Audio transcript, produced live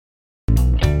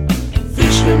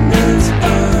Fisherman's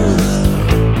Post.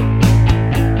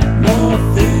 More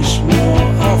fish, more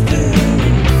often.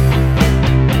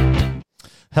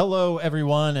 Hello,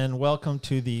 everyone, and welcome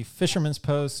to the Fisherman's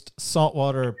Post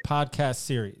Saltwater Podcast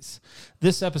Series.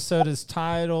 This episode is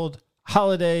titled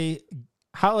Holiday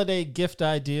Gift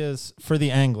Ideas for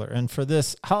the Angler. And for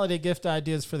this Holiday Gift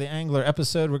Ideas for the Angler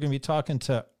episode, we're going to be talking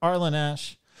to Arlen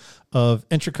Ash of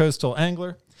Intracoastal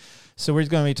Angler. So we're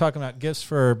going to be talking about gifts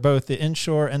for both the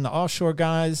inshore and the offshore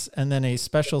guys, and then a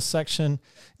special section,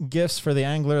 gifts for the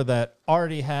angler that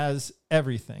already has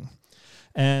everything.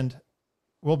 And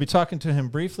we'll be talking to him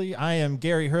briefly. I am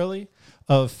Gary Hurley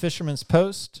of Fisherman's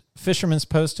Post. Fisherman's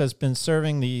Post has been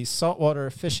serving the saltwater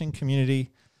fishing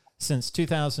community since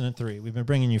 2003. We've been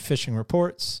bringing you fishing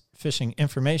reports, fishing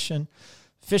information,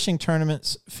 fishing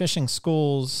tournaments, fishing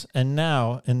schools, and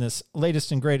now in this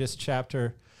latest and greatest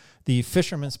chapter, the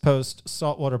Fisherman's Post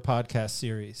Saltwater Podcast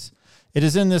Series. It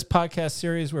is in this podcast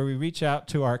series where we reach out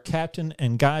to our captain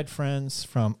and guide friends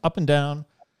from up and down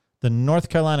the North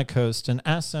Carolina coast and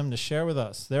ask them to share with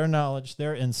us their knowledge,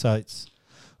 their insights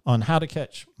on how to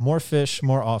catch more fish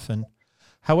more often.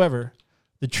 However,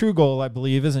 the true goal, I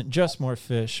believe, isn't just more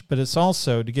fish, but it's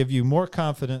also to give you more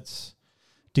confidence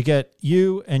to get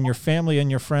you and your family and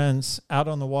your friends out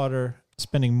on the water,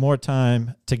 spending more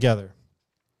time together.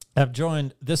 I've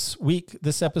joined this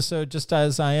episode, just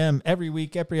as I am every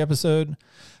week, every episode,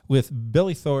 with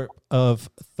Billy Thorpe of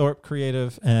Thorpe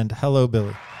Creative. And hello,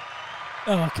 Billy.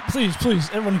 Oh, please,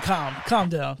 everyone calm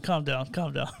down.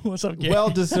 What's up, Gary?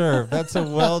 Well-deserved. That's a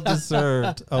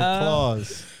well-deserved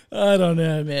applause. I don't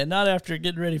know, man. Not after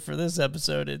getting ready for this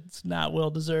episode. It's not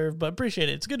well-deserved, but appreciate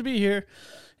it. It's good to be here.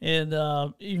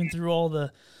 And even through all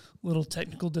the little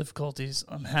technical difficulties,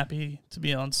 I'm happy to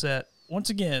be on set once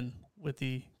again with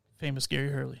the famous Gary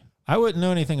Hurley. I wouldn't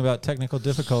know anything about technical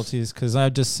difficulties because I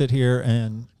just sit here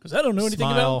and because I don't know anything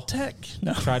about tech.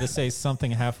 No. Try to say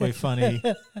something halfway funny.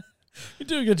 You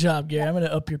do a good job, Gary. I'm going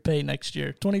to up your pay next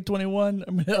year. 2021,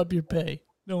 I'm going to up your pay.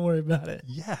 Don't worry about it.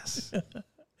 Yes.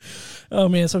 Oh,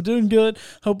 man, so doing good.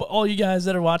 Hope all you guys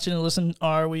that are watching and listening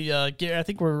are. Gary, I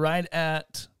think we're right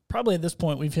at, probably at this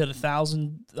point, we've hit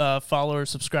 1,000 followers,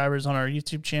 subscribers on our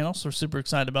YouTube channel, so we're super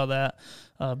excited about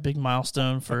that. Big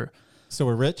milestone for... So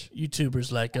we're rich?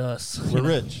 YouTubers like us. We're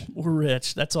rich. We're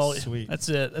rich. That's all. Sweet. That's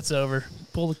it. That's over.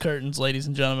 Pull the curtains, ladies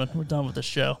and gentlemen. We're done with the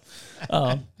show.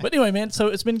 But anyway, man, so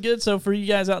it's been good. So for you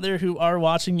guys out there who are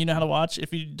watching, you know how to watch.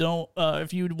 If you don't,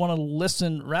 if you want to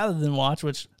listen rather than watch,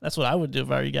 which that's what I would do if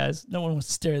I were you guys. No one wants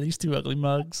to stare at these two ugly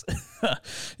mugs.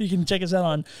 You can check us out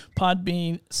on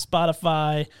Podbean,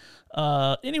 Spotify,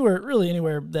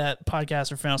 anywhere that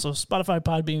podcasts are found. So Spotify,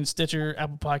 Podbean, Stitcher,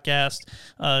 Apple Podcast,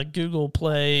 Google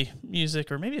Play Music,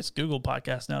 or maybe it's Google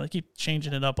Podcast now. They keep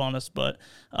changing it up on us, but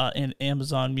and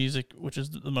Amazon Music, which is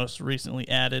the most recently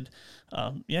added.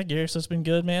 Yeah, Gary, so it's been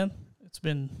good, man. It's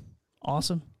been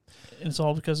awesome. And it's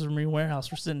all because of Marine Warehouse.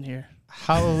 We're sitting here.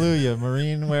 Hallelujah,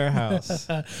 Marine Warehouse.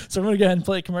 So I'm going to go ahead and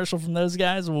play a commercial from those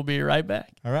guys, and we'll be right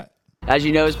back. All right. As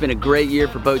you know, it's been a great year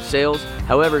for boat sales.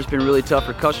 However, it's been really tough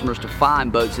for customers to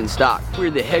find boats in stock. We're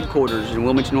the headquarters in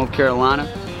Wilmington, North Carolina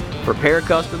for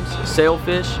Paracustoms,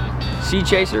 Sailfish, Sea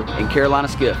Chaser, and Carolina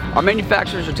Skiff. Our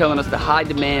manufacturers are telling us the high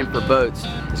demand for boats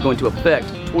is going to affect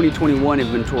 2021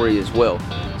 inventory as well.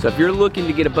 So if you're looking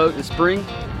to get a boat in the spring,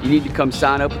 you need to come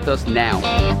sign up with us now.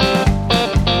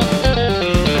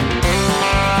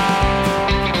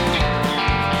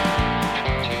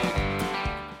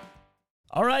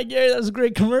 All right, Gary, that was a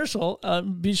great commercial.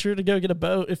 Be sure to go get a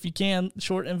boat if you can.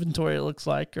 Short inventory, it looks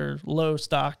like, or low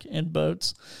stock in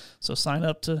boats. So sign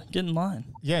up to get in line.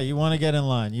 Yeah, you want to get in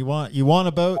line. You want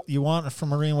a boat. You want it from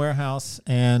Marine Warehouse.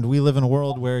 And we live in a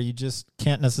world where you just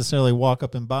can't necessarily walk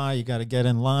up and buy. You got to get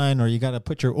in line, or you got to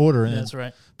put your order in. That's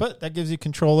right. But that gives you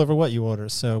control over what you order.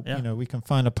 So, yeah. We can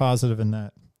find a positive in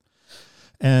that.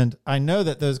 And I know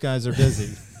that those guys are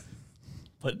busy.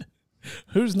 But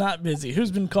who's not busy? Who's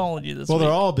been calling you this week? Well,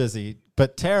 they're all busy.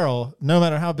 But Terrell, no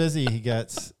matter how busy he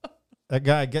gets, that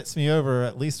guy gets me over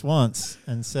at least once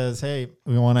and says, hey,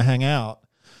 we want to hang out.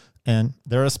 And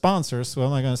they're a sponsor, so what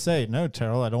am I going to say? No,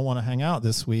 Terrell, I don't want to hang out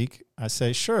this week. I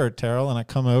say, sure, Terrell, and I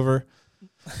come over.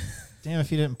 Damn,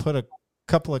 if you didn't put a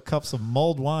couple of cups of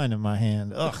mulled wine in my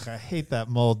hand. Ugh, I hate that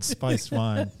mulled spiced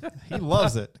wine. He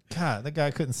loves it. God, that guy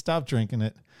couldn't stop drinking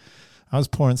it. I was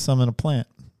pouring some in a plant.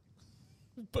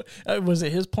 But, was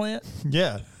it his plant?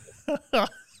 Yeah.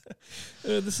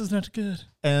 This is not good.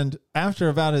 And after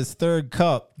about his third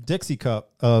cup, Dixie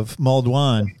cup of mulled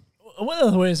wine. What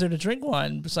other way is there to drink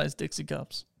wine besides Dixie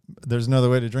cups? There's another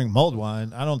way to drink mulled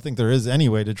wine. I don't think there is any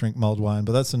way to drink mulled wine,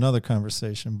 but that's another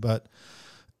conversation. But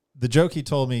the joke he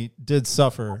told me did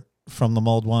suffer from the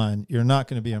mulled wine, you're not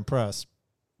going to be impressed.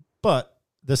 But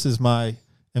this is my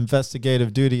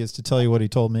investigative duty, is to tell you what he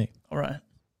told me. All right.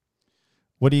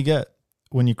 What do you get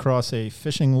when you cross a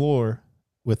fishing lure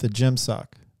with a gym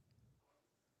sock?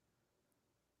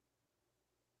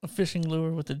 A fishing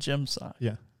lure with a gym sock.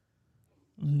 Yeah.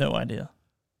 No idea.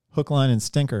 Hook, line, and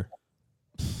stinker.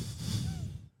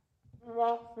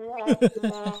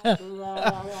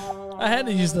 I had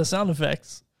to use the sound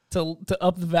effects to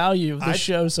up the value of the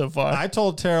show so far. I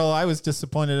told Terrell I was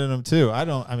disappointed in him too. I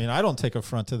don't take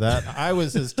affront to that. I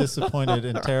was as disappointed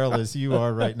in Terrell as you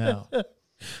are right now.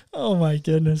 Oh my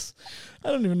goodness. I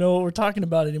don't even know what we're talking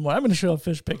about anymore. I'm going to show a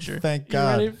fish picture. Thank You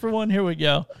God. ready for one? Here we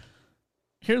go.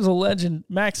 Here's a legend,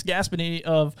 Max Gaspini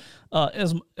of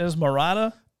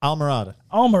Almirada,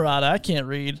 I can't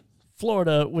read,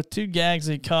 Florida, with 2 gags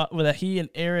he caught with he and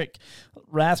Eric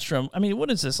Rathstrom. I mean, what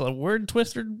is this, a word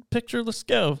twister picture? Let's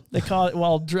go. They caught it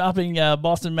while dropping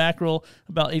Boston mackerel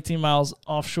about 18 miles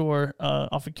offshore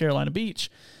off of Carolina Beach.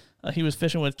 He was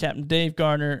fishing with Captain Dave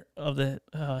Garner of the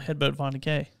headboat Von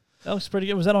Decay. That looks pretty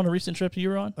good. Was that on a recent trip you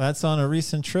were on? That's on a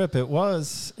recent trip. It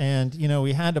was. And,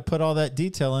 we had to put all that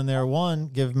detail in there. 1,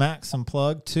 give Max some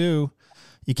plug. 2,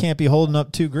 you can't be holding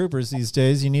up 2 groupers these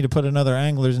days. You need to put another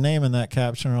angler's name in that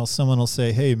caption, or else someone will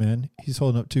say, hey, man, he's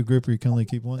holding up 2 grouper. You can only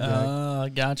keep 1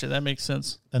 gag. Gotcha. That makes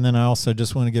sense. And then I also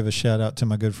just want to give a shout out to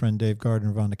my good friend Dave Gardner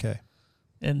of Von Decay.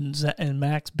 And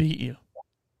Max beat you.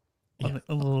 Yeah.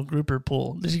 A little grouper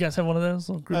pull. Did you guys have one of those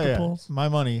little grouper pulls? My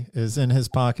money is in his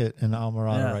pocket in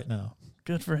Almirada right now.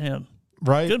 Good for him.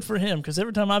 Right? Good for him, because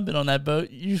every time I've been on that boat,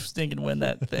 you stink and win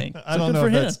that thing. I don't know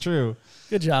if that's true.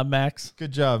 Good job, Max.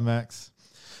 Good job, Max.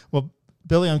 Well,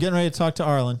 Billy, I'm getting ready to talk to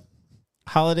Arlen.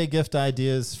 Holiday gift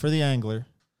ideas for the angler.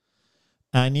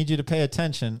 I need you to pay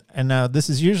attention. And now this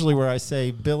is usually where I say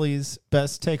Billy's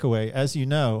best takeaway, as you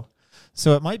know.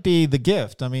 So it might be the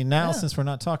gift. I mean, now since we're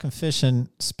not talking fishing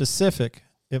specific,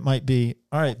 it might be,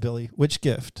 all right, Billy, which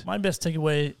gift? My best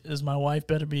takeaway is my wife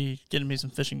better be getting me some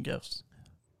fishing gifts.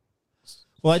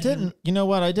 Well, I didn't,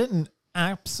 I didn't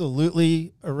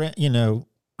absolutely,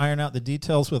 iron out the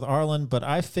details with Arlen, but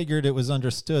I figured it was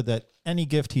understood that any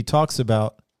gift he talks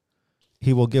about,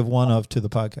 he will give one of to the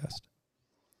podcast.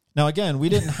 Now, again, we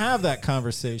didn't have that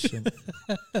conversation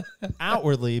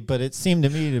outwardly, but it seemed to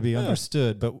me to be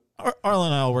understood. But Arlen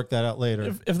and I will work that out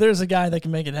later. If there's a guy that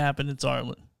can make it happen, it's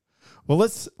Arlen. Well,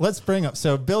 let's bring up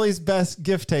Billy's best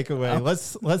gift takeaway.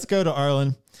 Let's go to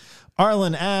Arlen.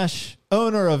 Arlen Ash,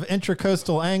 owner of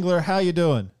Intracoastal Angler. How you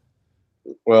doing?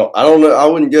 Well, I don't know. I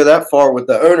wouldn't go that far with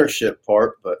the ownership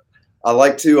part, but I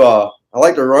like to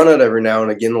run it every now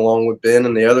and again along with Ben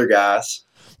and the other guys.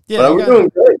 Yeah, but we're doing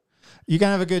great. You can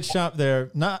have a good shop there.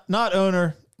 Not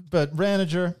owner, but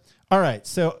manager. All right.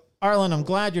 So, Arlen, I'm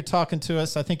glad you're talking to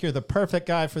us. I think you're the perfect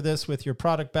guy for this with your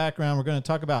product background. We're going to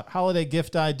talk about holiday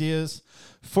gift ideas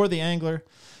for the angler.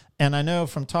 And I know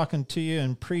from talking to you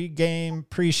in pre-game,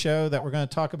 pre-show, that we're going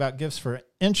to talk about gifts for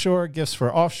inshore, gifts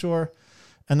for offshore.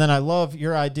 And then I love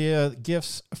your idea,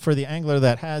 gifts for the angler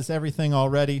that has everything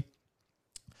already.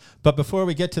 But before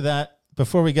we get to that,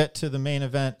 before we get to the main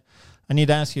event, I need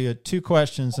to ask you 2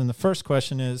 questions. And the first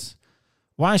question is,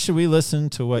 why should we listen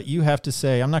to what you have to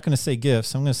say? I'm not going to say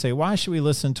gifts. I'm going to say, why should we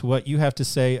listen to what you have to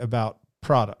say about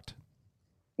product?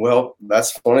 Well,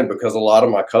 that's funny because a lot of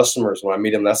my customers, when I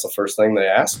meet them, that's the first thing they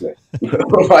ask me.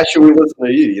 Why should we listen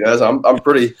to you? So I'm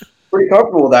pretty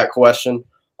comfortable with that question.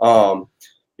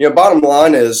 Bottom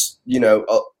line is,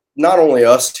 not only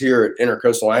us here at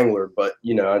Intracoastal Angler, but,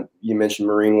 you mentioned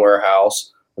Marine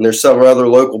Warehouse, and there's several other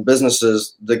local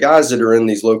businesses. The guys that are in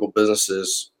these local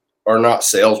businesses are not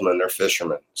salesmen, they're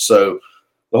fishermen. So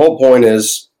the whole point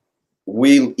is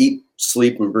we eat,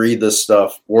 sleep, and breathe this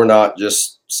stuff. We're not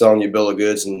just selling you a bill of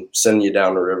goods and sending you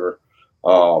down the river.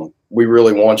 We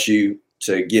really want you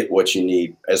to get what you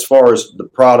need. As far as the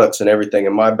products and everything,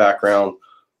 in my background,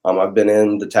 I've been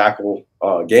in the tackle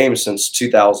game since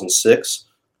 2006,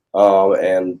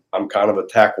 and I'm kind of a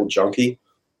tackle junkie.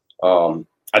 I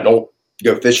don't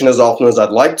go fishing as often as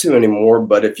I'd like to anymore,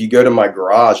 but if you go to my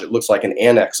garage, it looks like an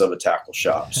annex of a tackle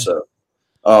shop. So,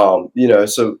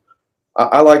 so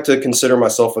I like to consider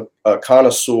myself a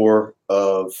connoisseur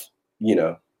of,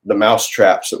 the mouse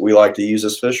traps that we like to use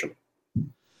as fishermen.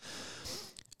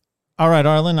 All right,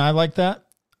 Arlen, I like that.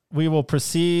 We will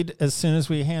proceed as soon as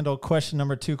we handle question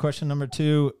number 2. Question number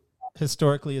 2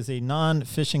 historically is a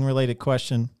non-fishing related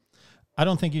question. I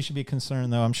don't think you should be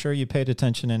concerned, though. I'm sure you paid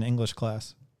attention in English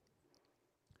class.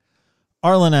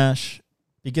 Arlen Ash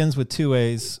begins with 2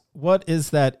 A's. What is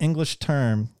that English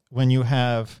term when you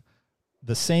have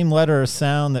the same letter or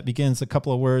sound that begins a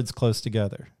couple of words close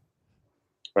together?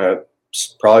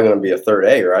 it's probably going to be a third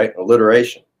A, right?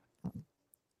 Alliteration.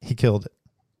 He killed it.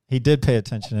 He did pay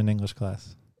attention in English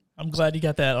class. I'm glad you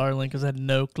got that, Arlen, because I had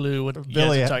no clue what you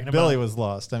Billy guys were talking Billy about. was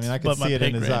lost. I mean, I could But my see it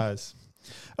in pig his ran. eyes.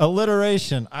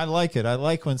 Alliteration. I like it. I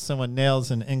like when someone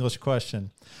nails an English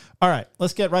question. All right,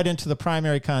 let's get right into the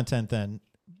primary content then.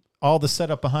 All the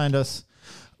setup behind us.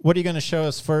 What are you going to show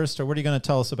us first, or what are you going to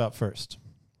tell us about first?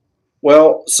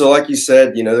 Well, so like you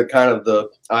said, you know, the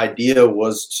idea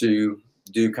was to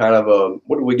do kind of a,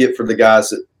 what do we get for the guys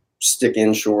that stick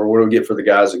inshore? What do we get for the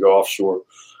guys that go offshore?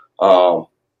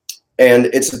 And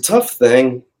it's a tough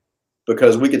thing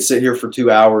because we could sit here for 2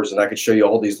 hours and I could show you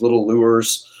all these little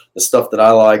lures, the stuff that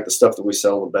I like, the stuff that we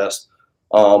sell the best.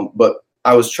 But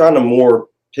I was trying to more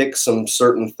pick some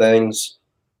certain things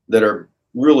that are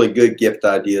really good gift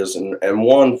ideas. And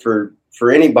one for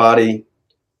anybody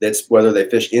that's, whether they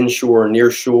fish inshore, near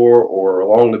shore, or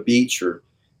along the beach, or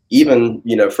even,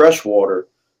 you know, freshwater,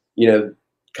 you know,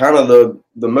 kind of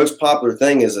the most popular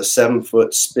thing is a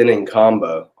 7-foot spinning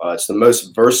combo. It's the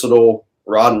most versatile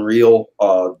rod and reel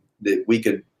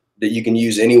that you can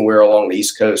use anywhere along the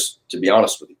East Coast, to be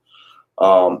honest with you.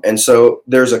 And so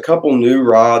there's a couple new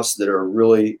rods that are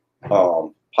really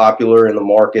popular in the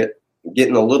market,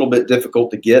 getting a little bit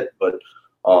difficult to get, but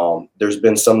there's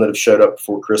been some that have showed up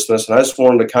before Christmas. And I just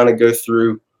wanted to kind of go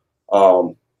through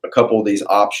a couple of these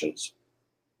options.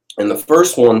 And the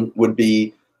first one would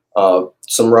be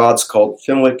some rods called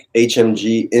Fenwick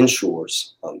HMG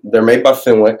Inshores. They're made by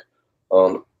Fenwick.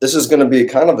 This is going to be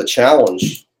kind of a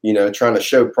challenge, you know, trying to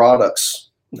show products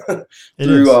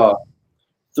through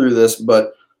this.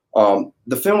 But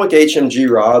the Fenwick HMG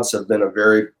rods have been a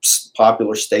very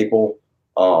popular staple,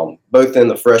 both in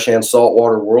the fresh and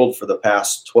saltwater world for the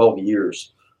past 12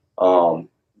 years. And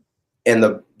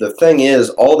the thing is,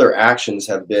 all their actions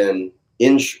have been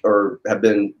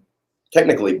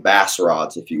technically bass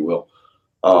rods, if you will.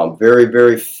 Very,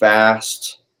 very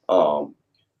fast.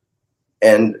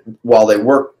 And while they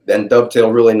work and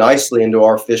dovetail really nicely into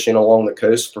our fishing along the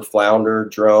coast for flounder,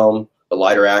 drum, the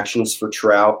lighter actions for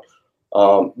trout,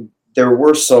 there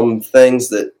were some things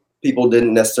that people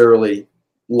didn't necessarily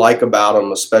like about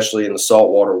them, especially in the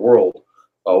saltwater world.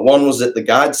 One was that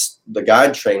the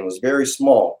guide train was very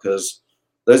small, because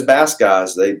those bass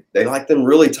guys, they like them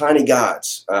really tiny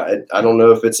guides. I don't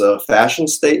know if it's a fashion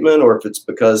statement or if it's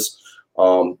because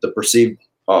the perceived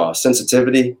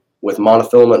sensitivity with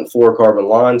monofilament and fluorocarbon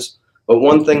lines. But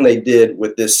one thing they did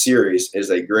with this series is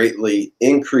they greatly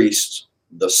increased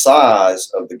the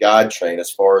size of the guide train as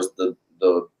far as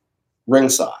the ring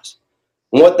size.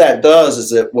 And what that does is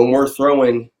that when we're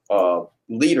throwing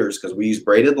leaders, because we use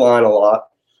braided line a lot,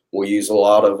 we use a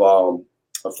lot of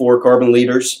fluorocarbon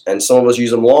leaders, and some of us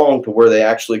use them long to where they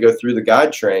actually go through the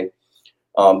guide train.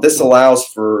 This allows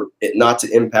for it not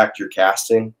to impact your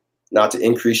casting, not to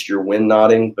increase your wind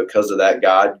knotting because of that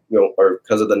guide, or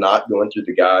because of the knot going through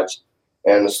the guides.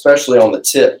 And especially on the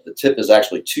tip is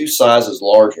actually 2 sizes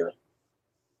larger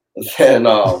than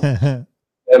on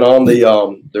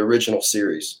the original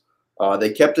series.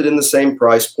 They kept it in the same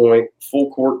price point,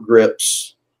 full cork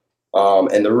grips,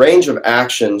 and the range of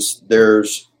actions,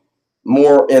 there's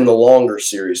more in the longer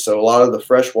series. So a lot of the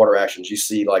freshwater actions, you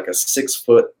see like a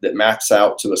 6-foot that max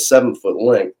out to a 7-foot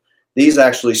length. These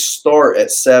actually start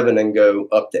at 7 and go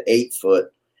up to 8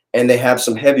 foot, and they have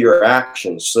some heavier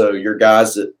actions. So your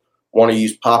guys that want to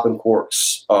use popping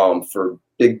corks for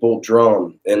big bull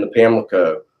drum in the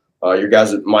Pamlico, your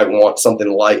guys that might want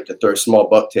something light to throw small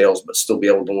bucktails but still be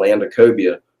able to land a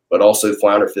cobia, but also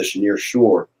flounder fish near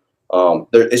shore.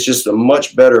 It's just a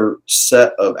much better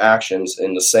set of actions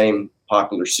in the same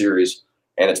popular series,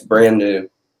 and it's brand new.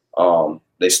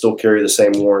 They still carry the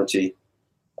same warranty.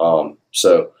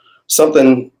 So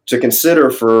something to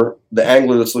consider for the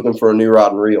angler that's looking for a new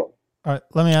rod and reel. All right,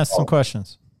 let me ask some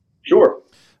questions. Sure.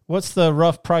 What's the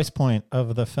rough price point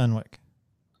of the Fenwick?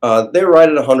 They're right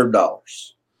at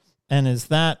 $100. And is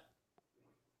that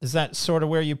sort of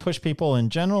where you push people in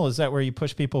general? Is that where you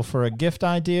push people for a gift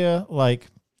idea?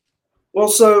 Well,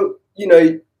 so, you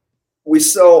know, we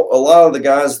sell a lot of the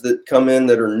guys that come in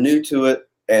that are new to it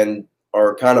and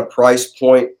are kind of price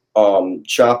point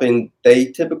shopping. They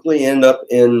typically end up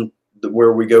in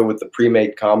where we go with the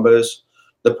pre-made combos.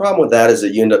 The problem with that is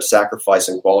that you end up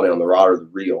sacrificing quality on the rod or the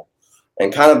reel.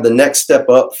 And kind of the next step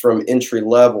up from entry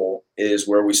level is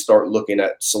where we start looking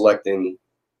at selecting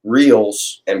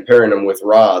reels and pairing them with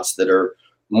rods that are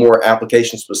more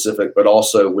application specific, but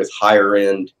also with higher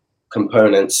end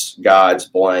components, guides,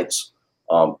 blanks.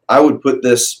 I would put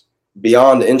this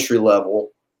beyond entry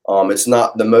level. It's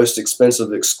not the most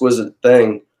expensive, exquisite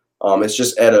thing. It's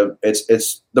just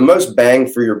it's the most bang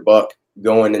for your buck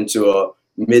going into a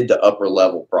mid to upper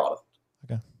level product.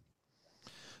 Okay.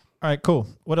 All right, cool.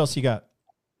 What else you got?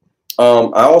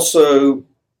 I also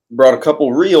brought a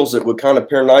couple reels that would kind of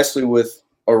pair nicely with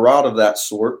a rod of that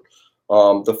sort.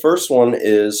 The first one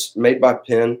is made by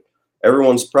Penn.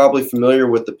 Everyone's probably familiar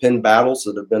with the Penn Battles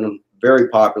that have been very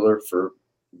popular for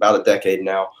about a decade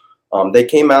now. They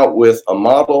came out with a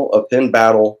model of Penn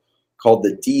Battle called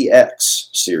the DX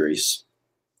series.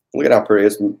 Look at how pretty it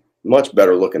is. Much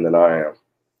better looking than I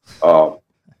am.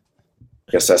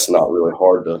 Guess that's not really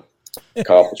hard to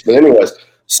accomplish. But anyways,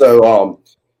 so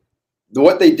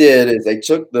what they did is they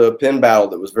took the Penn Battle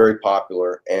that was very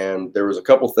popular, and there was a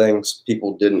couple things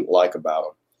people didn't like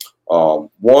about them.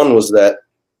 One was that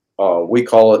we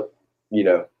call it,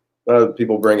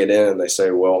 people bring it in and they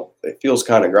say, well, it feels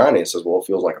kind of grindy. It says, well, it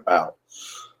feels like a battle.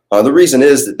 The reason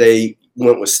is that they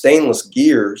went with stainless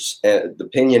gears, and the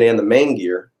pinion and the main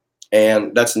gear,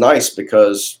 and that's nice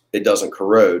because it doesn't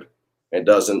corrode. It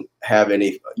doesn't have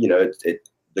any,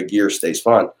 the gear stays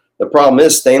fine. The problem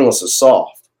is stainless is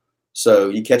soft. So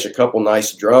you catch a couple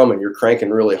nice drum and you're cranking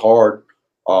really hard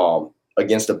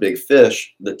against a big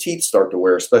fish, the teeth start to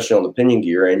wear, especially on the pinion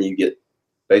gear, and you get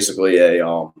basically a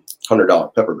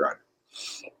 $100 pepper grinder.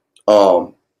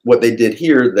 What they did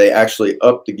here, they actually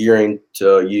upped the gearing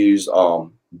to use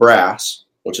brass,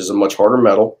 which is a much harder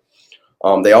metal.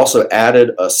 They also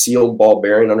added a sealed ball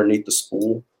bearing underneath the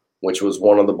spool, which was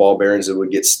one of the ball bearings that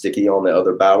would get sticky on the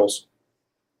other battles.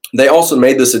 They also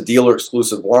made this a dealer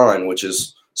exclusive line, which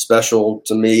is special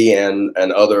to me and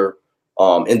other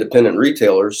independent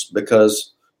retailers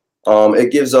because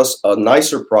it gives us a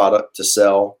nicer product to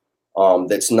sell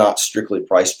that's not strictly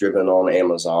price driven on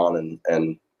Amazon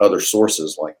and other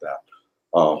sources like that.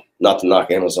 Not to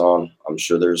knock Amazon. I'm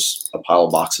sure there's a pile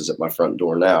of boxes at my front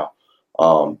door now.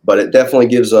 But it definitely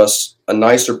gives us a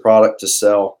nicer product to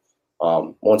sell.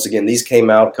 Once again, these came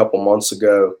out a couple months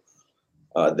ago.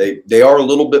 They are a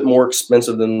little bit more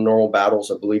expensive than the normal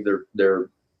battles. I believe the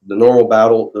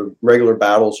regular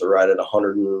battles are right at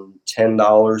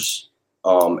 $110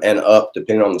 and up,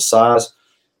 depending on the size.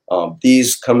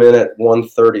 These come in at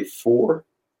 $134,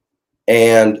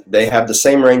 and they have the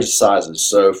same range of sizes.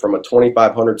 So from a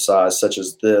 2,500 size, such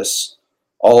as this,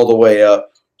 all the way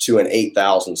up to an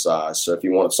 8,000 size. So if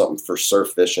you want something for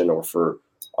surf fishing or for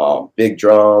big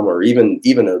drum, or even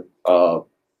a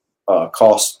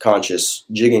cost-conscious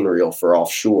jigging reel for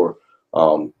offshore,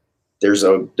 there's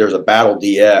a Battle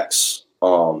DX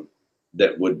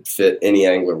that would fit any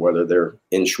angler, whether they're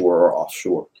inshore or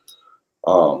offshore.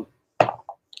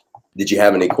 Did you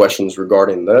have any questions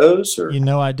regarding those? Or?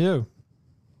 I do.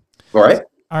 All right.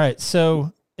 All right.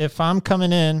 So if I'm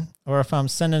coming in, or if I'm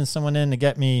sending someone in to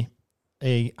get me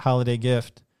a holiday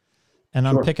gift, and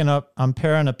I'm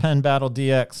pairing a Penn Battle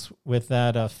DX with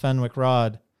that Fenwick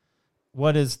rod,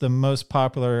 what is the most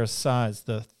popular size?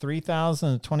 The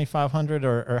 3,000, the 2,500,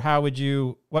 or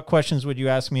what questions would you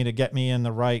ask me to get me in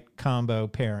the right combo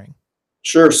pairing?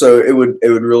 Sure. So it would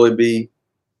really be,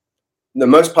 the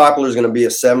most popular is going to be a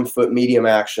 7-foot medium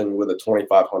action with a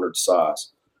 2,500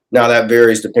 size. Now that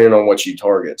varies depending on what you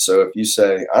target. So if you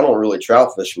say, I don't really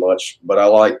trout fish much, but I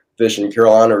like fishing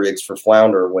Carolina rigs for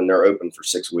flounder when they're open for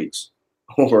 6 weeks,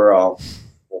 or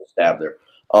we'll stab there.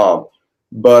 Or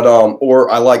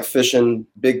I like fishing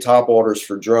big top waters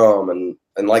for drum and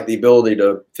like the ability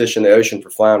to fish in the ocean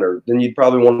for flounder, then you'd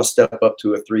probably want to step up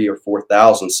to a 3,000 or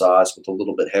 4,000 size with a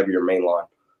little bit heavier main line.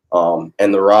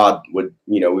 And the rod would,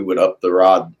 we would up the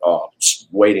rod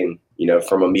weighting,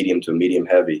 from a medium to a medium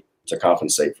heavy to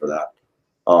compensate for that.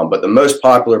 But the most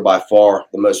popular by far,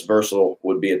 the most versatile,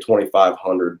 would be a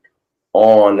 2,500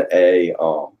 on a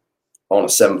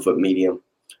 7-foot medium.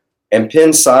 And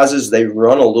Penn sizes, they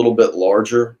run a little bit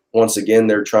larger. Once again,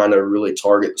 they're trying to really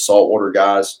target the saltwater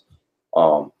guys.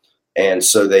 And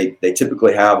so they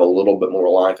typically have a little bit more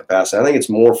line capacity. I think it's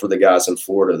more for the guys in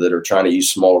Florida that are trying to use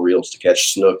small reels to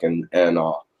catch snook and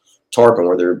tarpon,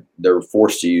 where they're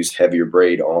forced to use heavier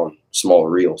braid on smaller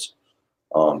reels.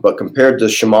 But compared to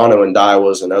Shimano and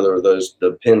Daiwas and other of those,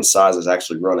 the Penn sizes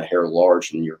actually run a hair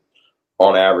large, and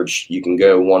on average, you can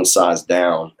go one size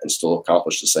down and still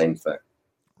accomplish the same thing.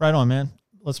 Right on, man.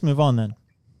 Let's move on then.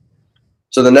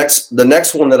 So the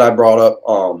next one that I brought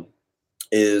up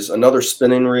is another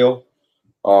spinning reel.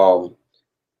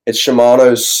 It's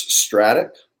Shimano's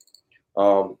Stratic.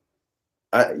 Like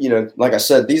I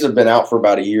said, these have been out for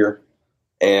about a year,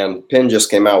 and Penn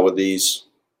just came out with these.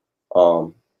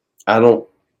 I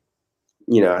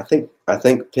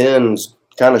think Penn's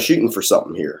kind of shooting for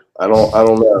something here. I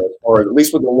don't know, or at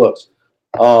least with the looks.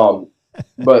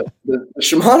 But the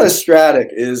Shimano Stratic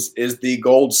is the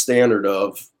gold standard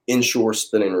of inshore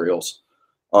spinning reels.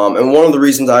 And one of the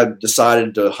reasons I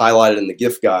decided to highlight it in the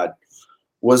gift guide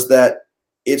was that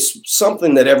it's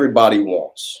something that everybody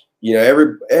wants. You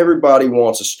know, everybody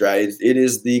wants a Strat. It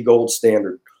is the gold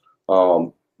standard.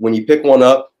 When you pick one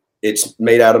up, it's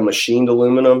made out of machined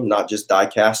aluminum, not just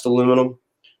die-cast aluminum.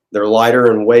 They're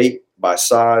lighter in weight by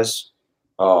size.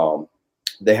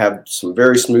 They have some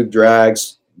very smooth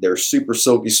drags. They're super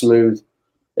silky smooth.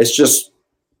 It's just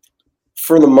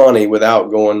for the money without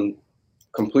going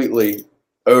completely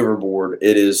overboard.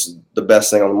 It is the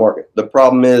best thing on the market. The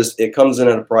problem is it comes in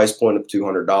at a price point of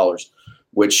 $200,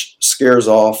 which scares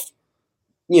off,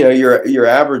 you know, your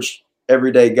average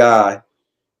everyday guy.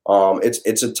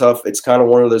 It's kind of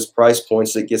one of those price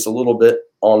points that gets a little bit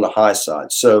on the high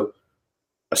side. So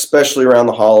especially around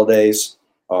the holidays,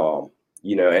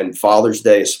 you know, and Father's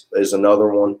Day is another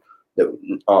one that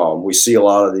we see a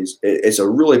lot of these. It's a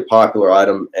really popular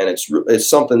item, and it's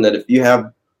something that if you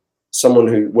have someone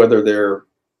who, whether they're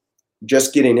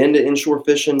just getting into inshore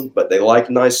fishing but they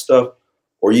like nice stuff,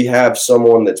 or you have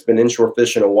someone that's been inshore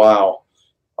fishing a while,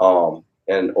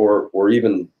 and or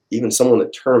even someone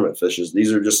that tournament fishes,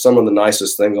 these are just some of the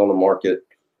nicest things on the market,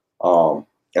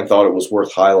 and thought it was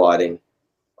worth highlighting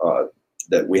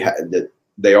that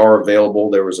they are available.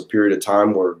 There was a period of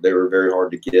time where they were very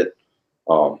hard to get.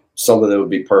 Something that would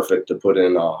be perfect to put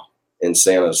in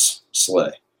Santa's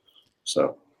sleigh.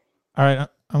 So, all right,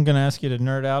 I'm going to ask you to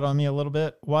nerd out on me a little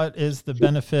bit. What is the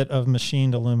benefit of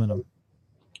machined aluminum?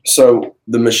 So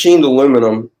the machined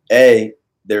aluminum,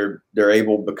 they're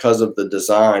able, because of the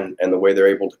design and the way they're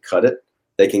able to cut it,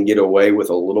 they can get away with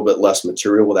a little bit less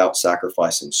material without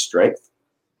sacrificing strength.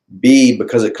 B,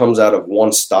 because it comes out of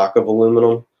one stock of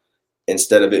aluminum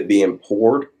instead of it being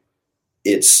poured,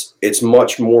 it's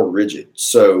much more rigid.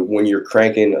 So when you're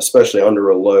cranking, especially under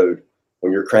a load,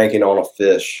 when you're cranking on a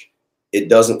fish, it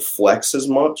doesn't flex as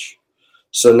much.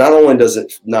 So not only does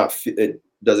it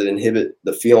inhibit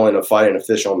the feeling of fighting a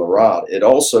fish on the rod, it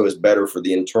also is better for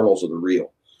the internals of the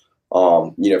reel.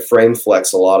 You know, frame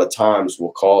flex a lot of times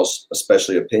will cause,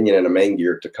 especially a pinion and a main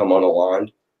gear, to come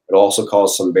unaligned. It also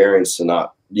causes some bearings to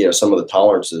not, you know, some of the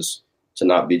tolerances to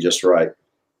not be just right.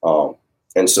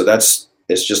 And so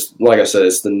it's just, like I said,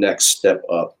 it's the next step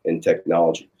up in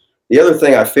technology. The other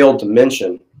thing I failed to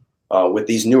mention with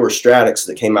these newer Stratics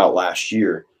that came out last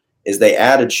year is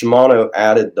Shimano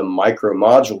added the micro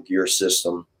module gear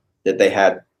system that they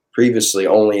had previously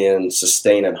only in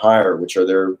Sustain and higher, which are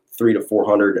their $300 to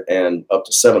 $400 and up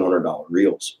to $700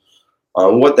 reels.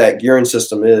 What that gearing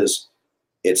system is,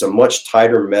 it's a much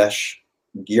tighter mesh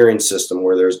gearing system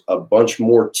where there's a bunch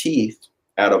more teeth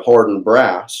out of hardened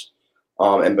brass.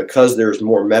 And because there's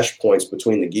more mesh points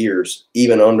between the gears,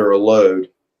 even under a load,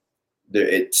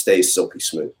 it stays silky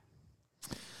smooth.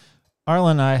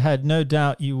 Arlen, I had no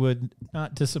doubt you would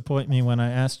not disappoint me when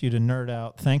I asked you to nerd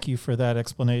out. Thank you for that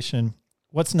explanation.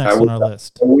 What's next on our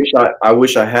list? I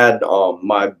wish I had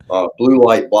my blue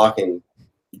light blocking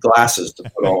glasses to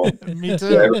put on. Me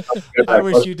too. I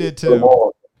wish you did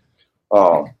too.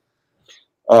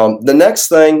 The next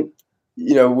thing,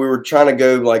 you know, we were trying to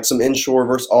go like some inshore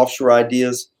versus offshore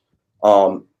ideas.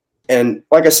 And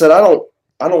like I said, I don't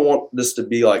want this to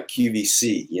be like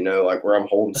QVC, you know, like where I'm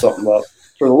holding something up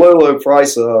for the low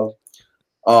price of.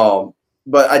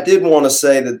 But I did want to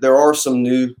say that there are some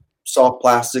new soft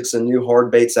plastics and new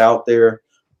hard baits out there.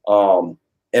 And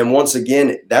once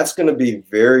again, that's going to be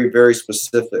very, very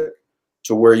specific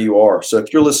to where you are. So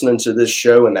if you're listening to this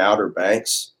show in the Outer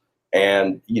Banks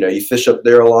and, you know, you fish up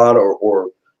there a lot, or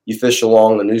you fish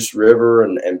along the Neuse River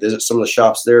and visit some of the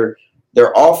shops there,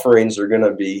 their offerings are going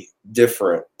to be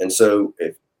different. And so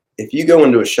if you go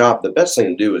into a shop, the best thing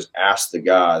to do is ask the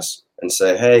guys and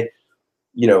say, hey,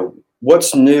 you know,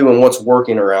 what's new and what's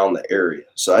working around the area.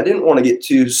 So I didn't want to get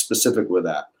too specific with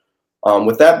that.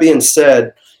 With that being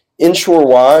said, inshore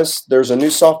wise, there's a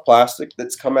new soft plastic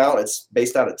that's come out. It's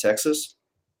based out of Texas.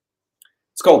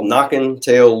 It's called Knockin'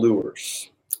 Tail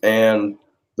Lures. And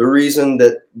the reason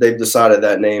that they've decided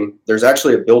that name, there's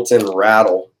actually a built-in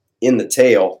rattle in the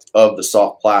tail of the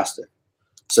soft plastic.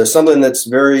 So something that's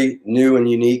very new and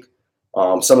unique.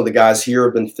 Some of the guys here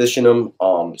have been fishing them,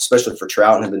 especially for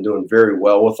trout, and have been doing very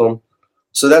well with them.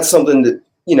 So that's something that,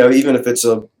 you know, even if it's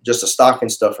just a stocking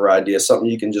stuffer idea, something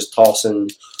you can just toss in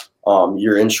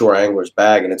your inshore angler's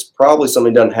bag. And it's probably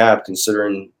something he doesn't have,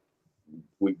 considering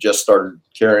we've just started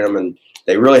carrying them, and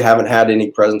they really haven't had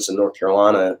any presence in North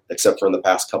Carolina except for in the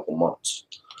past couple months.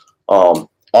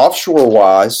 Offshore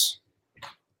wise,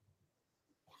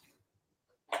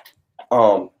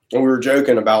 and we were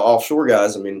joking about offshore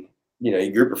guys. I mean, you know,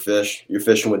 you grouper fish, you're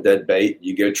fishing with dead bait,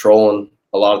 you go trolling.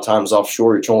 A lot of times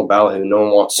offshore, you're trolling ballyhoo. No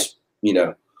one wants, you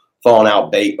know, thawing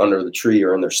out bait under the tree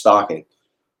or in their stocking.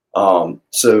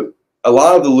 So a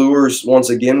lot of the lures, once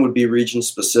again, would be region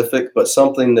specific, but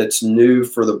something that's new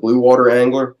for the blue water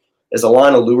angler is a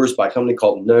line of lures by a company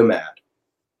called Nomad.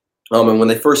 And when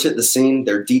they first hit the scene,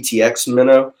 they're DTX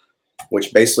minnow,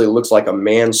 which basically looks like a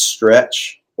man's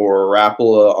stretch or a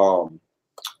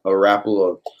Rapala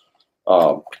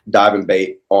diving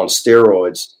bait on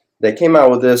steroids. They came out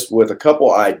with this with a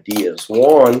couple ideas.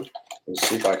 One, let's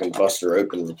see if I can bust her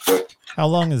open real quick. How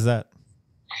long is that?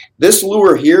 This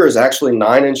lure here is actually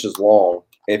 9 inches long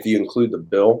if you include the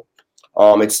bill.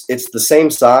 It's the same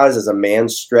size as a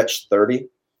man's stretch 30.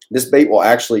 This bait will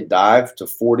actually dive to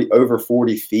over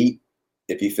 40 feet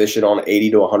if you fish it on an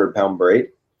 80 to 100 pound braid.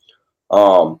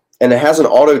 And it has an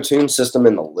auto tune system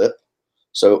in the lip.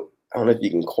 So I don't know if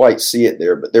you can quite see it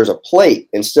there, but there's a plate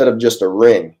instead of just a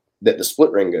ring that the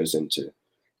split ring goes into.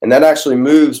 And that actually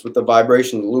moves with the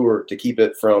vibration of the lure to keep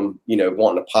it from,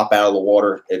 wanting to pop out of the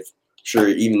water. Sure,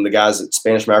 even the guys at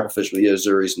Spanish mackerel fish with the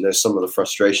Azuris, and there's some of the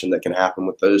frustration that can happen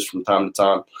with those from time to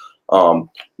time.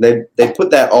 They put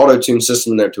that auto tune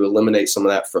system there to eliminate some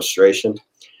of that frustration.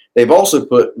 They've also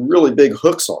put really big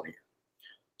hooks on here.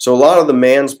 So a lot of the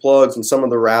man's plugs and some of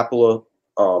the Rapala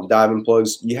diving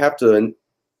plugs, you have to,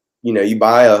 you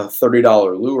buy a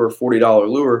 $30 lure, $40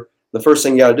 lure. The first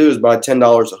thing you got to do is buy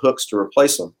 $10 of hooks to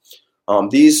replace them.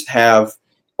 These have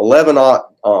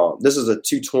 11-aught. This is a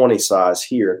 220 size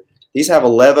here. These have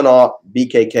 11-aught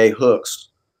BKK hooks,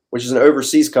 which is an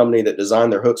overseas company that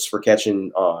designed their hooks for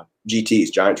catching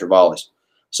GTs, giant trevallies.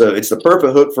 So it's the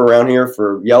perfect hook for around here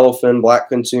for yellowfin,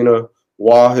 blackfin tuna,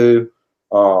 wahoo.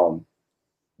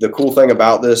 The cool thing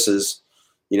about this is,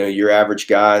 your average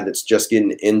guy that's just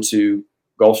getting into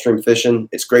Gulfstream fishing,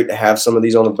 it's great to have some of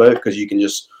these on the boat because you can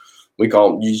just,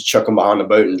 you just chuck them behind the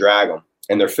boat and drag them,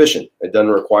 and they're fishing. It doesn't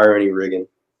require any rigging.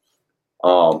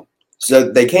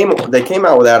 So they came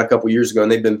out with that a couple years ago,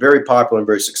 and they've been very popular and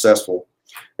very successful.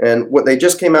 And what they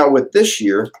just came out with this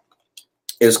year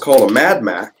is called a Mad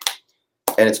Mac,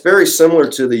 and it's very similar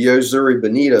to the Yo-Zuri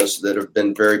Bonitas that have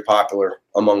been very popular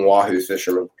among wahoo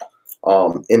fishermen,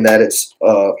 in that it's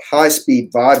a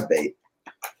high-speed vibe bait.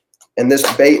 And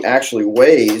this bait actually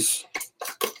weighs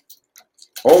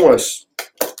almost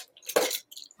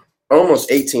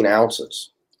 18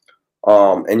 ounces.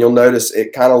 And you'll notice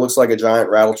it kind of looks like a giant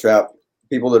rattle trap.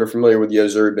 People that are familiar with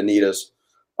Yo-Zuri Bonitas.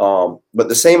 But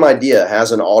the same idea,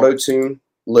 has an auto-tune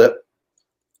lip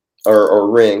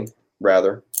or ring,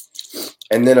 rather.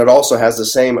 And then it also has the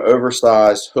same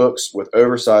oversized hooks with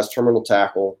oversized terminal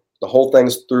tackle. The whole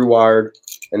thing's through-wired,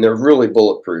 and they're really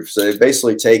bulletproof. So they've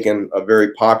basically taken a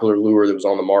very popular lure that was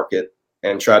on the market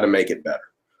and tried to make it better.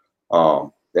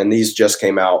 And these just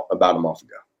came out about a month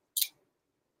ago.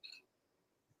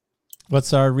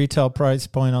 What's our retail price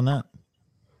point on that?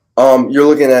 You're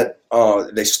looking at,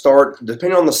 they start,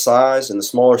 depending on the size, and the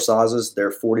smaller sizes,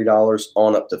 they're $40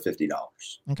 on up to $50.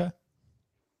 Okay.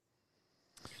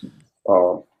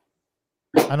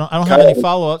 I don't have any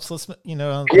follow-ups. Let's, you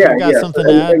got something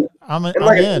to add. I'm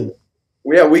in.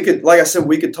 Yeah, we could, like I said,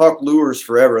 we could talk lures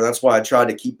forever. And that's why I tried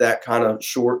to keep that kind of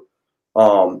short.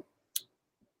 That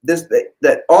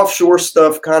offshore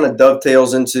stuff kind of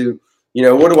dovetails into,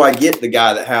 what do I get the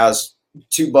guy that has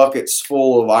 2 buckets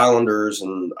full of islanders?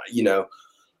 And,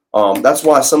 that's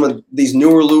why some of these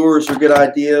newer lures are good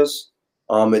ideas.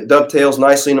 It dovetails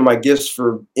nicely into my gifts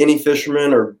for any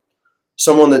fisherman or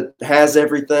someone that has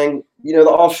everything.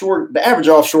 The average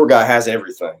offshore guy has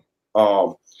everything.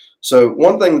 So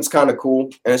one thing that's kind of cool,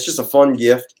 and it's just a fun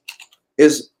gift,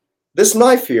 is this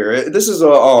knife here. This is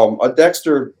a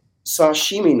Dexter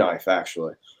sashimi knife,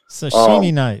 actually.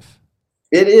 Sashimi knife.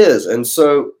 It is. And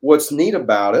so what's neat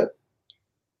about it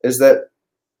is that,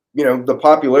 the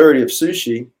popularity of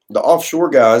sushi, the offshore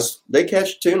guys, they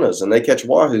catch tunas and they catch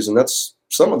wahoos, and that's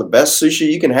some of the best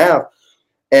sushi you can have.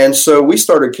 And so we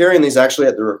started carrying these actually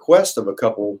at the request of a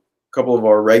couple of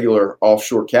our regular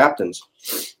offshore captains.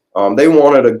 They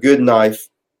wanted a good knife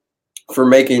for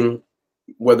making,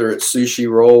 whether it's sushi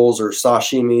rolls or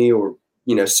sashimi or,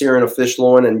 searing a fish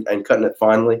loin and cutting it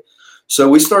finely. So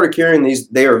we started carrying these.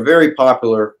 They are very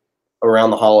popular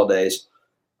around the holidays.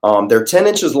 They're 10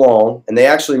 inches long, and they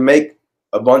actually make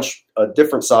a bunch of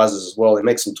different sizes as well. They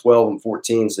make some 12 and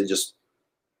 14s. They just,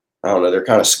 I don't know, they're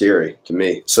kind of scary to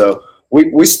me. So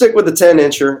we stick with the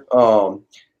 10-incher.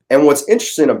 And what's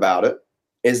interesting about it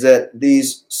is that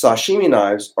these sashimi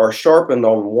knives are sharpened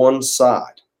on one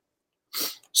side.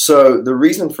 So the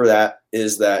reason for that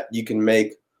is that you can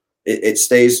make it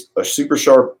stays a super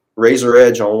sharp razor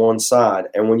edge on one side,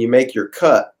 and when you make your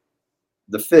cut,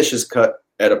 the fish is cut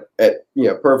at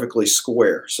perfectly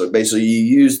square. So basically, you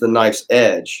use the knife's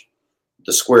edge,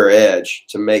 the square edge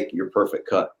to make your perfect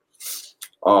cut.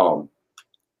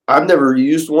 I've never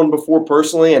used one before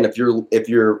personally, and if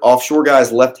your offshore guy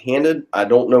is left-handed, I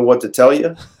don't know what to tell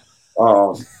you.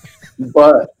 But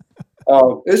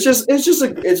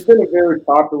it's been a very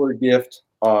popular gift.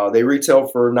 They retail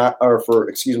for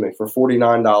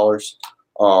 $49.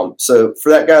 So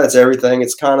for that guy, that's everything.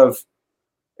 It's kind of,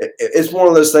 it's one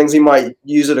of those things. He might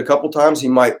use it a couple times. He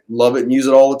might love it and use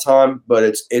it all the time. But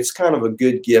it's kind of a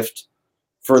good gift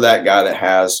for that guy that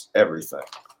has everything.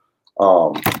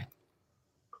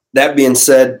 That being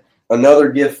said, another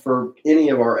gift for any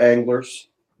of our anglers.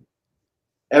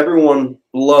 Everyone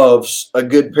loves a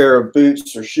good pair of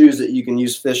boots or shoes that you can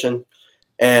use fishing,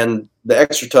 and the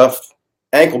Extra Tough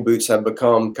ankle boots have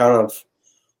become kind of,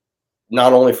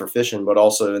 not only for fishing, but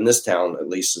also in this town at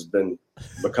least, has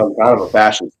become kind of a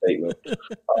fashion statement.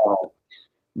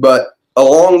 But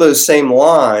along those same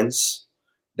lines,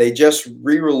 they just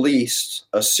re-released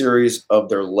a series of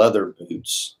their leather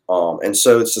boots. And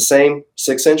so it's the same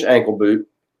 6-inch ankle boot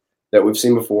that we've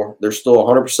seen before. They're still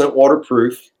 100%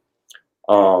 waterproof.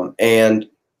 And,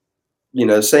 you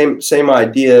know, same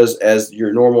ideas as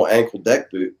your normal ankle deck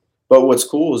boot. But what's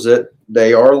cool is that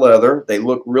they are leather. They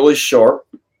look really sharp.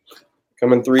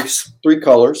 Come in three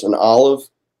colors: an olive,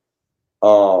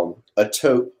 a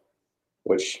taupe,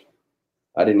 which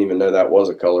I didn't even know that was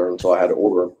a color until I had to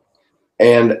order them,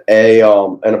 and a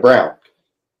brown.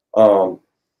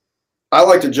 I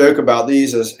like to joke about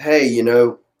these as, hey, you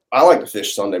know, I like to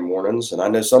fish Sunday mornings, and I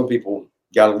know some people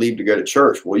got to leave to go to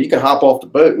church. Well, you can hop off the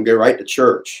boat and go right to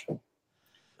church.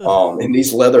 In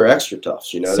these leather Extra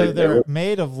Toughs, you know. So they're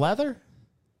made of leather?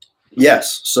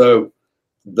 Yes. So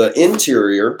the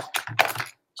interior,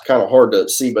 it's kind of hard to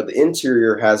see, but the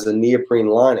interior has a neoprene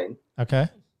lining. Okay.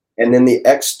 And then the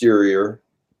exterior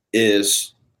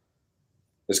is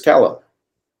cow leather.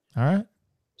 All right.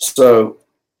 So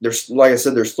there's, like I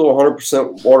said, they're still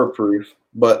 100% waterproof,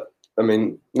 but I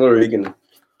mean, literally you can,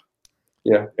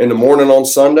 you know, in the morning on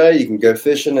Sunday, you can go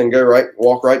fishing and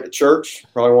walk right to church.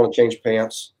 Probably want to change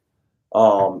pants.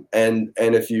 And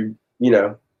if you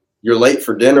know, you're late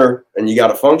for dinner and you got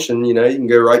a function, you know, you can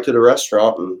go right to the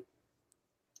restaurant and,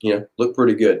 you know, look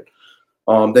pretty good.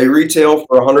 They retail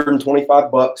for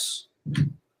 $125.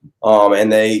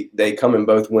 And they come in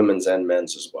both women's and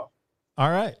men's as well. All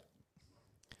right.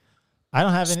 I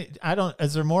don't have any.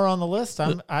 Is there more on the list?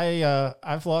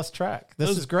 I've lost track.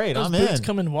 This is great. Those I'm boots in.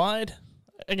 come in wide.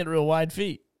 I get real wide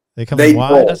feet. They come in wide.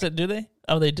 don't. I said, do they?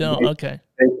 Oh, they don't. Okay.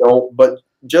 They don't. But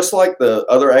just like the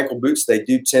other ankle boots, they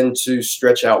do tend to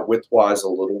stretch out widthwise a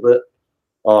little bit.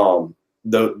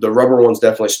 The rubber ones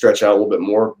definitely stretch out a little bit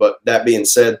more. But that being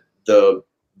said, the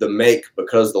make,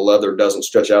 because the leather doesn't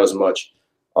stretch out as much,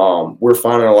 we're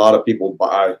finding a lot of people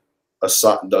buy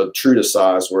the true to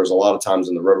size, whereas a lot of times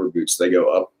in the rubber boots they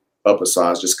go up a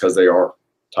size just because they are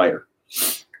tighter.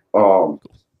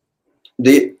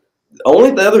 The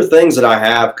other things that I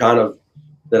have kind of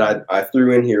that I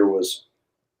threw in here was,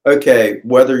 okay,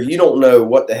 whether you don't know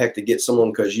what the heck to get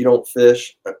someone because you don't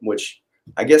fish, which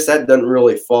I guess that doesn't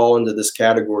really fall into this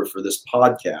category for this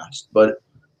podcast, but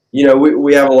you know,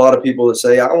 we have a lot of people that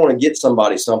say, I want to get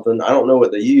somebody something. I don't know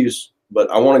what they use, but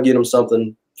I want to get them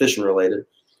something fishing related.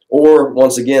 Or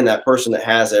once again, that person that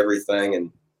has everything,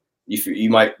 and you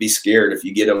might be scared if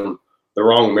you get him the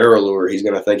wrong MirrOlure, he's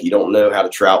going to think you don't know how to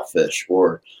trout fish,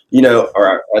 or, you know,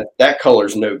 or that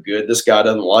color's no good. This guy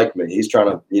doesn't like me. He's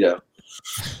trying to, you know,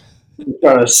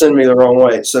 trying to send me the wrong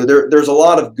way. So there's a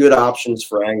lot of good options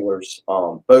for anglers,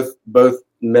 both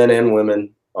men and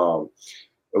women.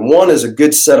 And one is a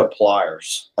good set of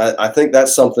pliers. I think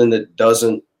that's something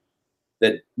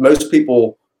that most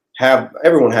people have.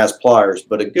 Everyone has pliers,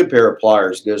 but a good pair of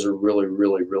pliers goes a really,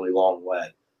 really, really long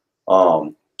way.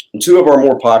 And two of our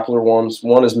more popular ones,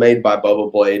 one is made by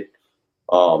Bubba Blade.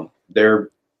 They're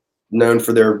known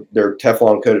for their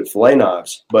Teflon coated fillet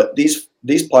knives, but these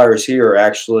pliers here are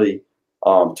actually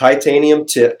titanium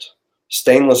tipped,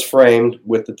 stainless framed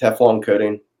with the Teflon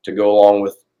coating to go along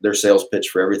with their sales pitch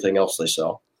for everything else they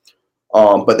sell.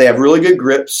 But they have really good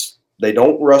grips. They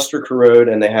don't rust or corrode,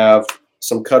 and they have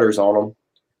some cutters on them.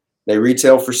 They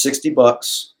retail for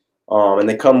 $60, and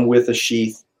they come with a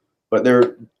sheath, but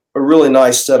they're a really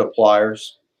nice set of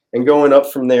pliers. And going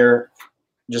up from there,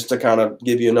 just to kind of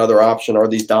give you another option, are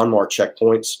these Donmar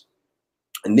checkpoints.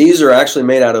 And these are actually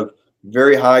made out of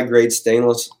very high grade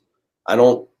stainless.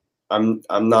 I'm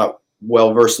not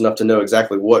well versed enough to know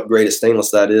exactly what grade of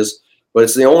stainless that is, but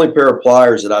it's the only pair of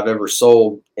pliers that I've ever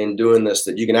sold in doing this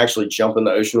that you can actually jump in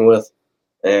the ocean with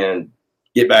and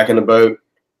get back in the boat.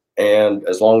 And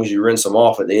as long as you rinse them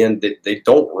off at the end, they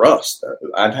don't rust.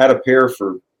 I've had a pair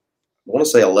for, want to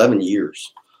say 11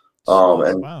 years.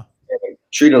 And Wow.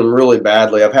 treated them really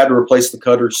badly. I've had to replace the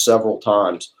cutters several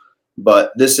times,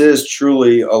 but this is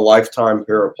truly a lifetime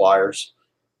pair of pliers.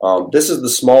 This is the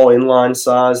small inline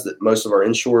size that most of our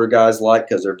inshore guys like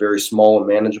because they're very small and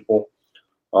manageable.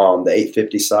 The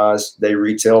 850 size, they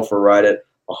retail for right at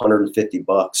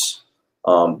 $150.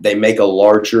 They make a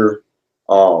larger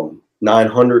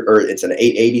 900, or it's an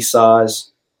 880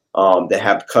 size. They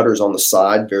have cutters on the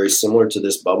side, very similar to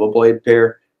this Bubba Blade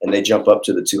pair, and they jump up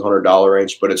to the $200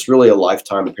 range. But it's really a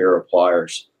lifetime pair of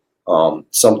pliers.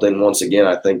 Something, once again,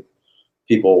 I think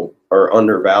people are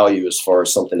undervalued as far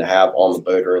as something to have on the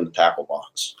boat or in the tackle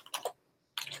box.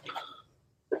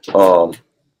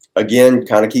 Again,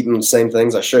 kind of keeping the same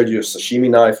things. I showed you a sashimi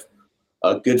knife.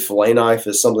 A good fillet knife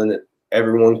is something that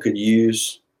everyone could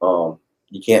use.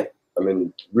 You can't, I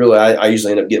mean, really, I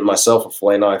usually end up getting myself a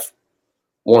fillet knife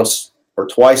once or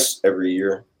twice every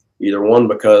year. Either one,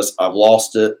 because I've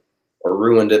lost it or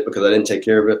ruined it because I didn't take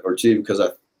care of it, or two, because I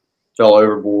fell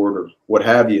overboard or what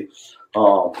have you.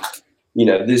 You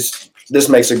know, this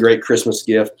makes a great Christmas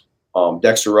gift.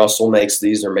 Dexter Russell makes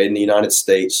these. They're made in the United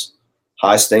States.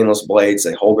 High stainless blades.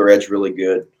 They hold their edge really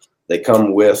good. They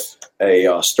come with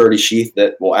a sturdy sheath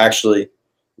that will actually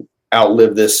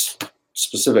outlive this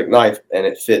specific knife, and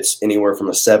it fits anywhere from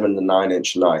a 7 to 9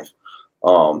 inch knife.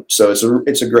 So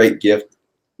it's a great gift.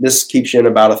 This keeps you in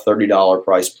about a $30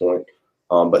 price point,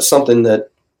 but something that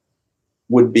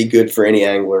would be good for any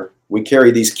angler. We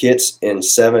carry these kits in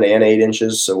 7 and 8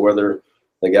 inches. So whether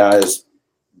the guy is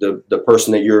the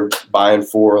person that you're buying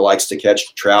for likes to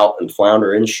catch trout and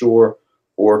flounder inshore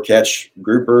or catch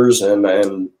groupers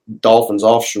and dolphins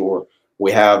offshore,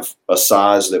 we have a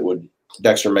size that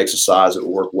Dexter makes a size that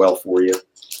would work well for you.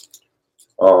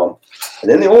 And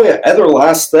then the only other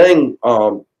last thing,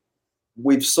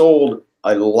 we've sold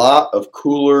a lot of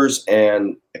coolers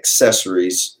and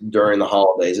accessories during the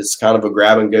holidays. It's kind of a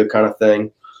grab and go kind of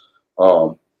thing.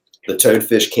 The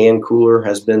Toadfish can cooler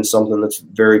has been something that's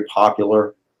very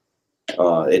popular.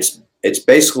 It's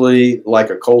basically like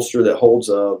a coaster that holds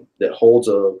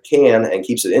a can and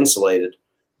keeps it insulated,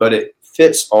 but it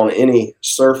fits on any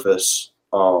surface,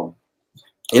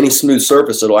 any smooth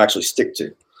surface it'll actually stick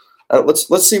to.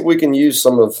 Let's see if we can use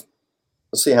let's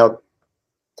see how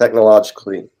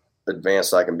technologically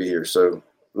advanced I can be here. So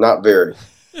not very.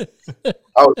 I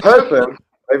was hoping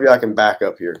maybe I can back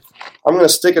up here. I'm going to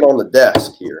stick it on the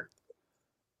desk here.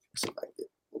 See if I can get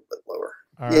a little bit lower.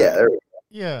 All Yeah, right. there we go.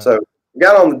 Yeah. So we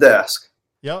got it on the desk,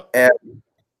 Yep. and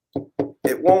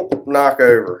it won't knock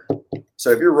over.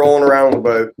 So if you're rolling around the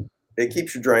boat, it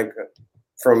keeps your drink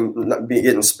from not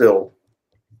getting spilled.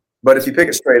 But if you pick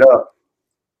it straight up,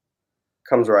 it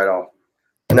comes right off.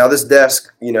 Now this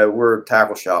desk, we're a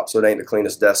tackle shop, so it ain't the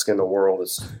cleanest desk in the world.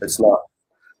 It's not.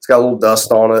 It's got a little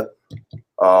dust on it,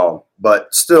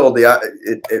 but still,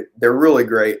 they're really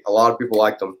great. A lot of people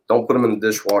like them. Don't put them in the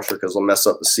dishwasher because they'll mess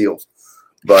up the seal.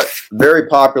 But very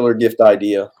popular gift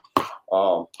idea.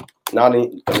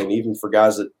 Even for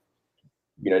guys that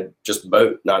just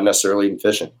boat, not necessarily even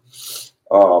fishing.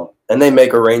 And they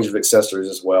make a range of accessories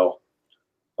as well.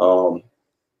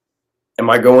 Am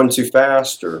I going too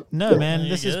fast or? No, man,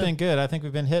 this has good. been good. I think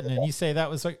we've been hitting it. You say that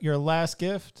was your last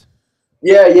gift?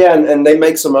 Yeah, and they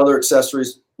make some other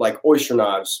accessories like oyster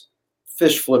knives,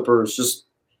 fish flippers, just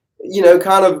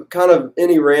kind of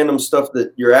any random stuff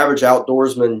that your average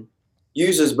outdoorsman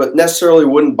uses, but necessarily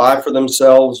wouldn't buy for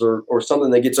themselves, or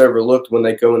something that gets overlooked when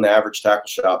they go in the average tackle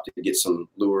shop to get some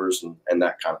lures and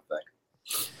that kind of thing.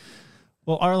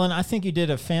 Well, Arlen, I think you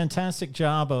did a fantastic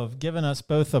job of giving us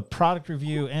both a product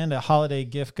review and a holiday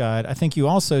gift guide. I think you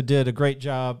also did a great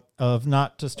job of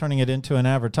not just turning it into an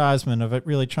advertisement, of it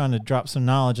really trying to drop some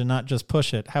knowledge and not just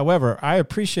push it. However, I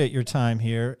appreciate your time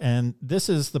here, and this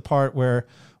is the part where,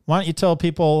 why don't you tell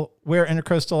people where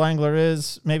Intercoastal Angler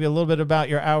is, maybe a little bit about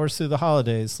your hours through the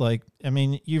holidays?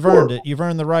 You've earned it. You've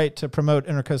earned the right to promote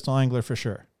Intercoastal Angler for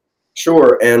sure.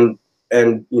 Sure, and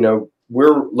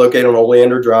we're located on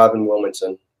Oleander Drive in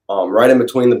Wilmington, right in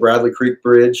between the Bradley Creek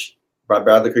Bridge by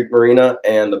Bradley Creek Marina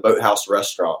and the Boathouse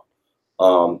Restaurant.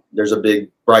 There's a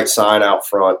big bright sign out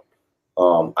front.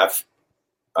 I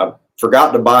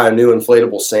forgot to buy a new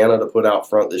inflatable Santa to put out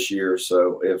front this year,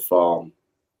 so if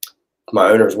my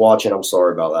owner's watching, I'm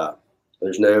sorry about that.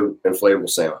 There's no inflatable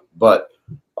Santa. But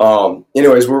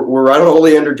anyways, we're right on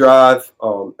Oleander Drive,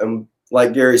 and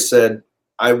like Gary said,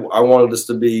 I wanted this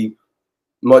to be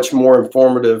much more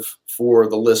informative for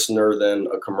the listener than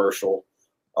a commercial.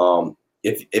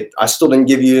 If I still didn't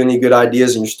give you any good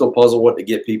ideas and you're still puzzled what to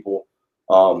get people,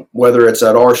 whether it's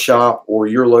at our shop or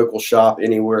your local shop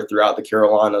anywhere throughout the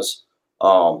Carolinas,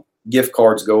 gift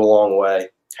cards go a long way.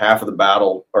 half of the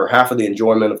battle or half of the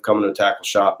enjoyment of coming to a tackle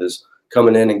shop is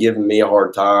coming in and giving me a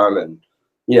hard time and,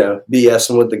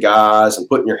 BSing with the guys and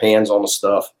putting your hands on the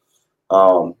stuff.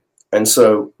 And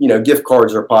so, gift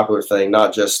cards are a popular thing,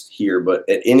 not just here, but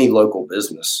at any local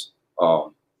business,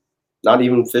 not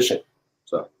even fishing.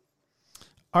 So,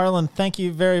 Arlen, thank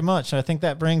you very much. I think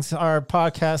that brings our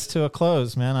podcast to a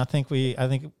close, man. I think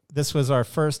this was our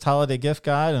first holiday gift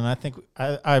guide, and I think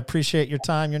I appreciate your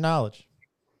time, your knowledge.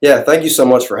 Yeah, thank you so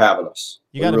much for having us.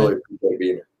 You got it, really man. appreciate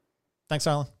being here. Thanks,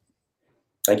 Arlen.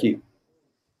 Thank you.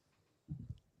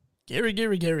 Gary.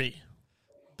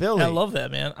 Billy. I love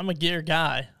that, man. I'm a gear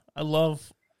guy. I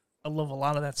love a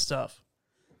lot of that stuff.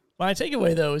 My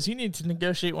takeaway, though, is you need to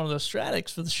negotiate one of those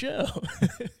Stratics for the show.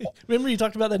 Remember you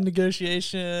talked about that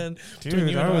negotiation?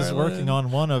 Dude, I was working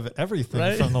on one of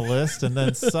everything from the list, and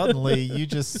then suddenly you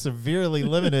just severely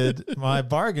limited my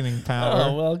bargaining power.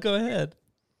 Oh, well, go ahead.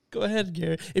 Go ahead,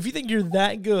 Gary. If you think you're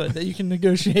that good that you can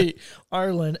negotiate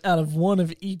Arlen out of one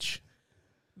of each,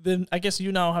 then I guess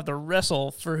you now have to wrestle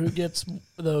for who gets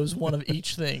those one of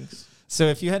each things. So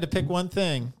if you had to pick one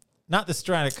thing, not the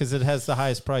Stratic because it has the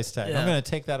highest price tag, Yeah. I'm going to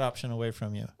take that option away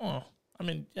from you. Oh, I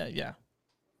mean, yeah.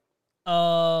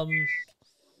 Let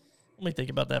me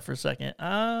think about that for a second.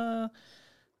 While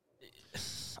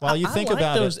you think I like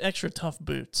about those it, extra tough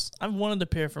boots. I've wanted a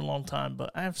pair for a long time, but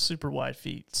I have super wide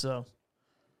feet, so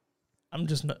I'm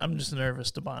just nervous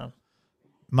to buy them.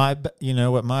 you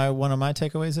know what one of my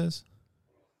takeaways is?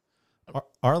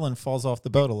 Arlen falls off the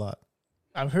boat a lot.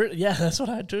 I've heard, yeah, that's what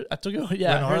I took.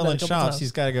 Yeah, When Arlen shops,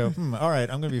 he's got to go, all right,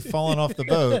 I'm going to be falling off the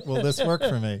boat. Will this work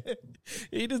for me?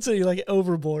 He did say like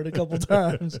overboard a couple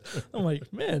times. I'm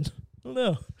like, man, I don't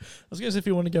know. I was going to say if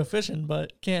you want to go fishing,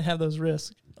 but can't have those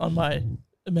risks on my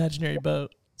imaginary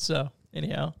boat. So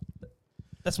anyhow,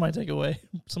 that's my takeaway.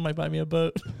 Somebody buy me a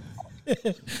boat.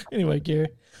 Anyway, Gary.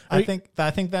 I think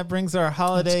that brings our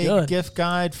holiday gift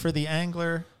guide for the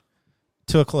angler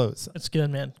to a close. It's good,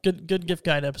 man. Good gift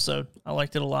guide episode. I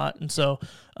liked it a lot. And so,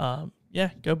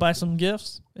 go buy some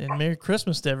gifts and Merry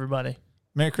Christmas to everybody.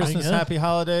 Merry Christmas, There you go. Happy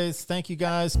Holidays. Thank you,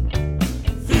 guys.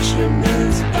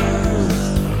 Fisherman's Buzz.